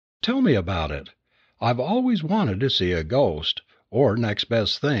Tell me about it. I've always wanted to see a ghost, or next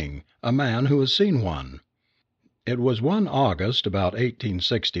best thing, a man who has seen one." "It was one August about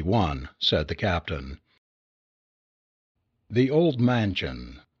 1861," said the captain. THE OLD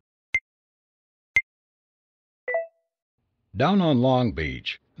MANSION. Down on Long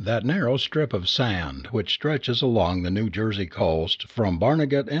Beach, that narrow strip of sand which stretches along the New Jersey coast from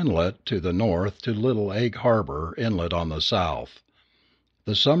Barnegat Inlet to the north to Little Egg Harbor Inlet on the south,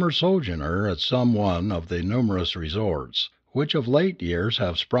 the summer sojourner at some one of the numerous resorts, which of late years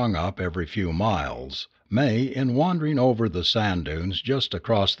have sprung up every few miles, may, in wandering over the sand dunes just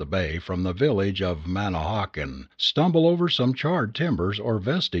across the bay from the village of Manahawkin, stumble over some charred timbers or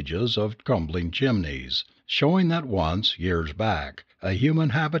vestiges of crumbling chimneys, showing that once, years back, a human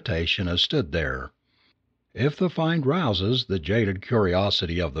habitation has stood there. If the find rouses the jaded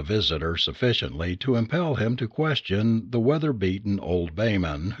curiosity of the visitor sufficiently to impel him to question the weather-beaten old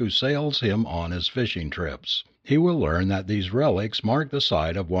bayman who sails him on his fishing trips, he will learn that these relics mark the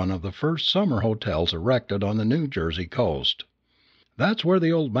site of one of the first summer hotels erected on the New Jersey coast. "That's where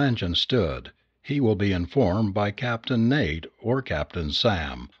the old mansion stood," he will be informed by Captain Nate or Captain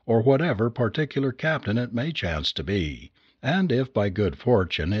Sam, or whatever particular captain it may chance to be, and if by good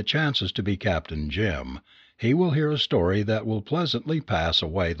fortune it chances to be Captain Jim, he will hear a story that will pleasantly pass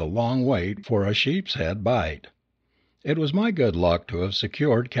away the long wait for a sheep's head bite. It was my good luck to have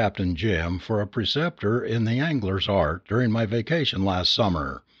secured Captain Jim for a preceptor in the angler's art during my vacation last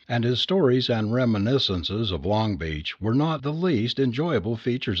summer, and his stories and reminiscences of Long Beach were not the least enjoyable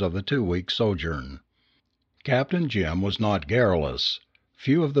features of the 2 weeks' sojourn. Captain Jim was not garrulous.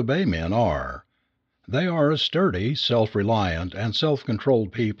 Few of the baymen are. They are a sturdy, self-reliant, and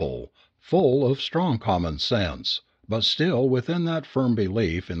self-controlled people, full of strong common sense, but still within that firm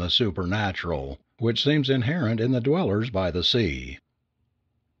belief in the supernatural which seems inherent in the dwellers by the sea.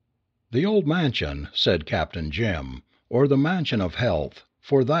 "The old mansion," said Captain Jim, or the Mansion of Health,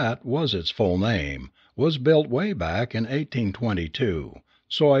 for that was its full name, "was built way back in 1822,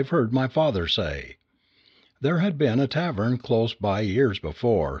 so I've heard my father say. There had been a tavern close by years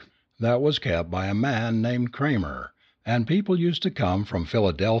before, that was kept by a man named Kramer, and people used to come from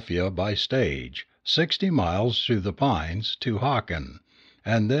Philadelphia by stage, 60 miles through the pines, to Hawkin,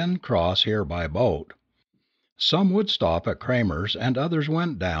 and then cross here by boat. Some would stop at Kramer's, and others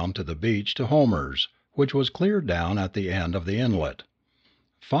went down to the beach to Homer's, which was clear down at the end of the inlet.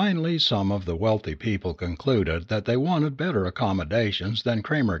 Finally some of the wealthy people concluded that they wanted better accommodations than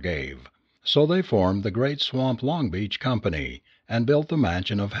Kramer gave, so they formed the Great Swamp Long Beach Company, and built the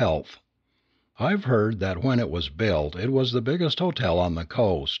Mansion of Health. I've heard that when it was built it was the biggest hotel on the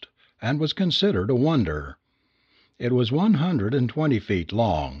coast, and was considered a wonder. It was 120 feet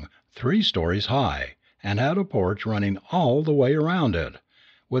long, 3 stories high, and had a porch running all the way around it,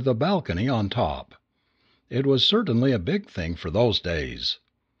 with a balcony on top. It was certainly a big thing for those days.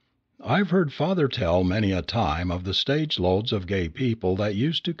 I've heard father tell many a time of the stage loads of gay people that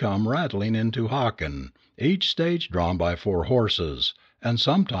used to come rattling into Hawkin, each stage drawn by 4 horses, and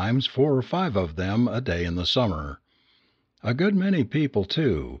sometimes 4 or 5 of them a day in the summer. A good many people,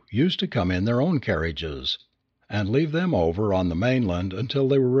 too, used to come in their own carriages, and leave them over on the mainland until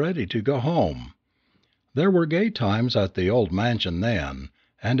they were ready to go home. There were gay times at the old mansion then,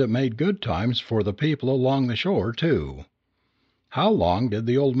 and it made good times for the people along the shore, too." "How long did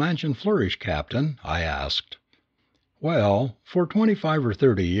the old mansion flourish, Captain?" I asked. "Well, for 25 or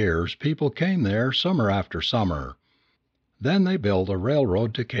 30 years people came there summer after summer. Then they built a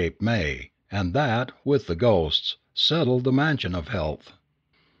railroad to Cape May, and that, with the ghosts, settled the Mansion of Health."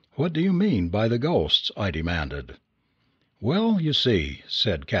 "What do you mean by the ghosts?" I demanded. "Well, you see,"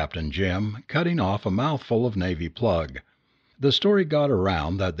 said Captain Jim, cutting off a mouthful of navy plug, "the story got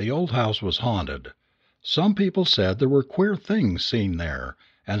around that the old house was haunted. Some people said there were queer things seen there,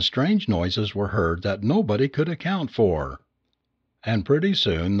 and strange noises were heard that nobody could account for. And pretty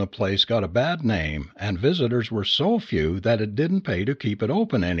soon the place got a bad name, and visitors were so few that it didn't pay to keep it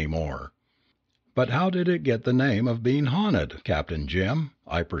open any more." "But how did it get the name of being haunted, Captain Jim?"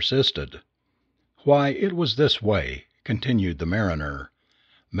 I persisted. "Why, it was this way," continued the mariner.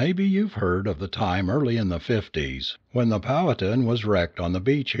 "Maybe you've heard of the time early in the 50s, when the Powhatan was wrecked on the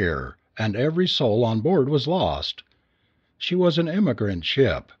beach here, and every soul on board was lost. She was an emigrant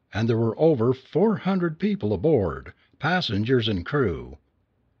ship, and there were over 400 people aboard, passengers and crew.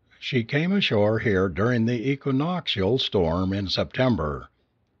 She came ashore here during the equinoctial storm in September.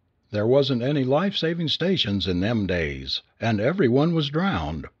 There wasn't any life-saving stations in them days, and everyone was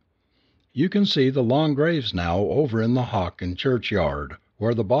drowned. You can see the long graves now over in the Hawkin churchyard,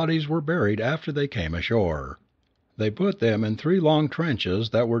 where the bodies were buried after they came ashore. They put them in 3 long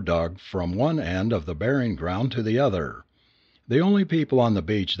trenches that were dug from one end of the burying ground to the other. The only people on the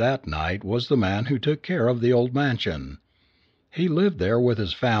beach that night was the man who took care of the old mansion. He lived there with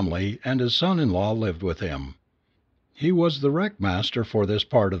his family, and his son-in-law lived with him. He was the wreck-master for this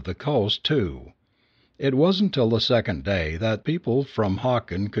part of the coast, too. It wasn't till the second day that people from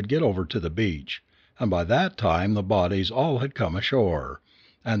Hocken could get over to the beach, and by that time the bodies all had come ashore,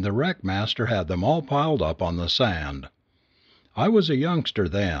 and the wreck-master had them all piled up on the sand. I was a youngster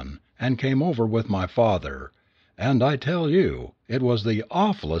then, and came over with my father, and I tell you, it was the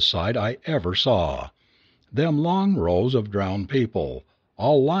awfullest sight I ever saw. Them long rows of drowned people,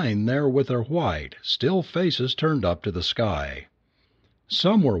 all lying there with their white, still faces turned up to the sky.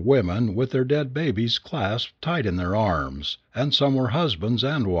 Some were women with their dead babies clasped tight in their arms, and some were husbands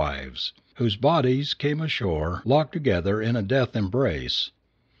and wives, whose bodies came ashore locked together in a death embrace.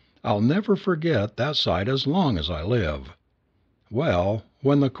 I'll never forget that sight as long as I live. Well,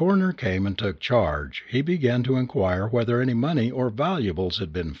 when the coroner came and took charge, he began to inquire whether any money or valuables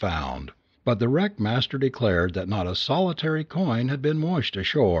had been found, but the wreck-master declared that not a solitary coin had been washed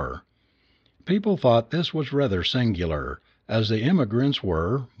ashore. People thought this was rather singular, as the immigrants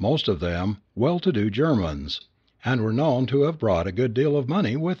were, most of them, well-to-do Germans, and were known to have brought a good deal of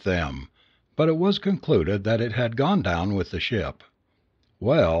money with them, but it was concluded that it had gone down with the ship.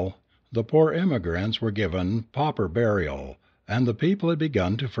 Well, the poor immigrants were given pauper burial, and the people had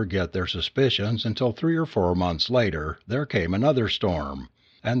begun to forget their suspicions until 3 or 4 months later there came another storm,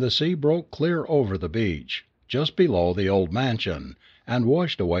 and the sea broke clear over the beach, just below the old mansion, and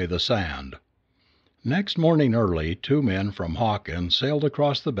washed away the sand. Next morning early 2 men from Hocken sailed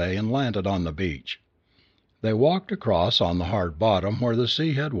across the bay and landed on the beach. They walked across on the hard bottom where the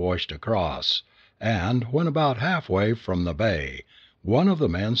sea had washed across, and, when about halfway from the bay, one of the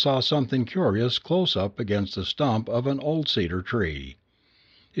men saw something curious close up against the stump of an old cedar tree.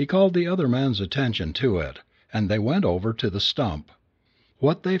 He called the other man's attention to it, and they went over to the stump.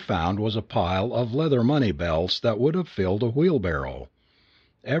 What they found was a pile of leather money belts that would have filled a wheelbarrow.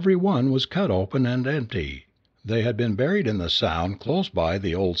 Every one was cut open and empty. They had been buried in the sound close by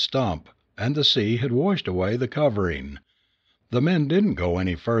the old stump, and the sea had washed away the covering. The men didn't go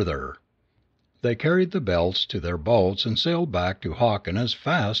any further. They carried the belts to their boats and sailed back to Hocken as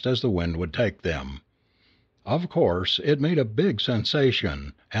fast as the wind would take them. Of course, it made a big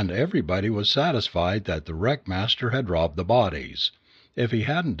sensation, and everybody was satisfied that the wreck-master had robbed the bodies, if he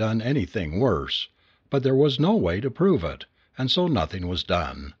hadn't done anything worse, but there was no way to prove it, and so nothing was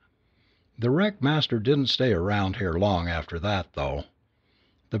done. The wreck-master didn't stay around here long after that, though.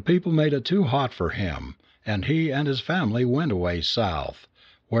 The people made it too hot for him, and he and his family went away south,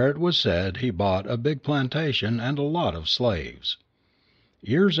 where it was said he bought a big plantation and a lot of slaves.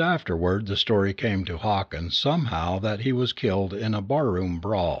 Years afterward the story came to Hocken somehow that he was killed in a barroom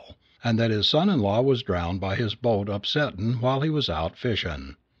brawl, and that his son-in-law was drowned by his boat upsettin' while he was out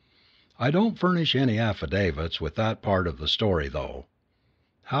fishin'. I don't furnish any affidavits with that part of the story, though.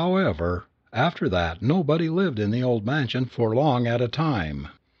 However, after that nobody lived in the old mansion for long at a time.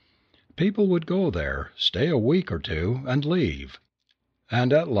 People would go there, stay a week or 2, and leave.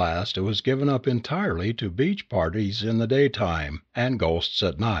 And at last it was given up entirely to beach parties in the daytime, and ghosts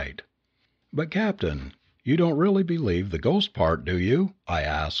at night. "But, Captain, you don't really believe the ghost part, do you?" I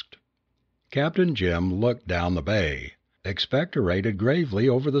asked. Captain Jim looked down the bay, expectorated gravely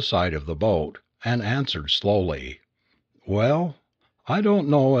over the side of the boat, and answered slowly, "Well, I don't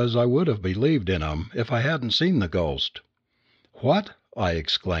know as I would have believed in 'em if I hadn't seen the ghost." "What!" I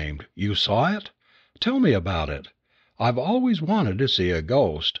exclaimed, "you saw it? Tell me about it. I've always wanted to see a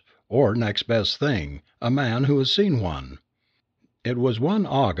ghost, or next best thing, a man who has seen one." "It was one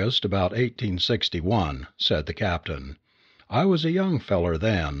August about 1861, said the captain. "I was a young feller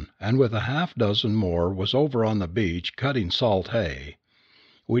then, and with a half-dozen more was over on the beach cutting salt hay.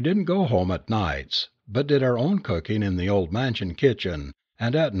 We didn't go home at nights, but did our own cooking in the old mansion kitchen,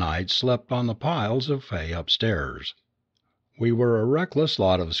 and at night slept on the piles of hay upstairs. We were a reckless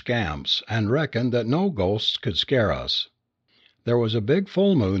lot of scamps, and reckoned that no ghosts could scare us. There was a big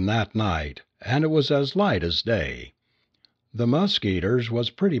full moon that night, and it was as light as day. The muskeeters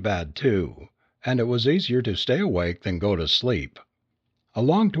was pretty bad too, and it was easier to stay awake than go to sleep.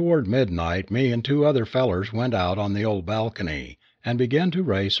 Along toward midnight me and 2 other fellers went out on the old balcony, and began to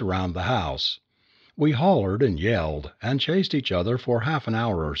race around the house. We hollered and yelled, and chased each other for half an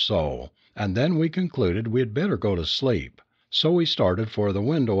hour or so, and then we concluded we'd better go to sleep, so we started for the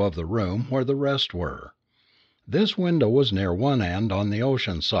window of the room where the rest were. This window was near one end on the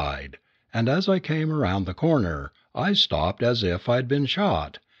ocean side, and as I came around the corner, I stopped as if I'd been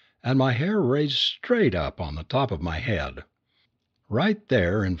shot, and my hair raised straight up on the top of my head. Right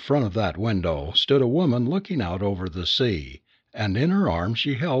there in front of that window stood a woman looking out over the sea, and in her arms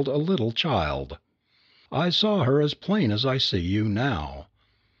she held a little child. I saw her as plain as I see you now.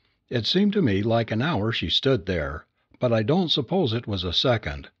 It seemed to me like an hour she stood there, but I don't suppose it was a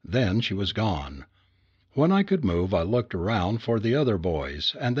second, then she was gone. When I could move I looked around for the other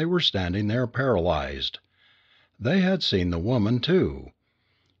boys, and they were standing there paralyzed. They had seen the woman too.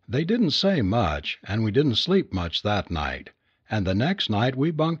 They didn't say much, and we didn't sleep much that night, and the next night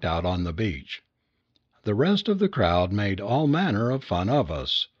we bunked out on the beach. The rest of the crowd made all manner of fun of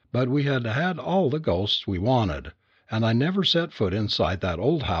us, but we had had all the ghosts we wanted, and I never set foot inside that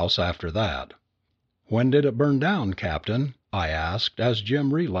old house after that." "When did it burn down, Captain?" I asked, as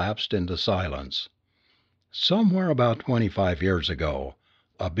Jim relapsed into silence. "Somewhere about 25 years ago.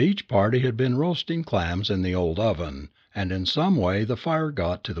 A beach party had been roasting clams in the old oven, and in some way the fire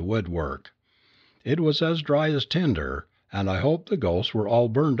got to the woodwork. It was as dry as tinder, and I hope the ghosts were all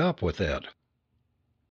burned up with it.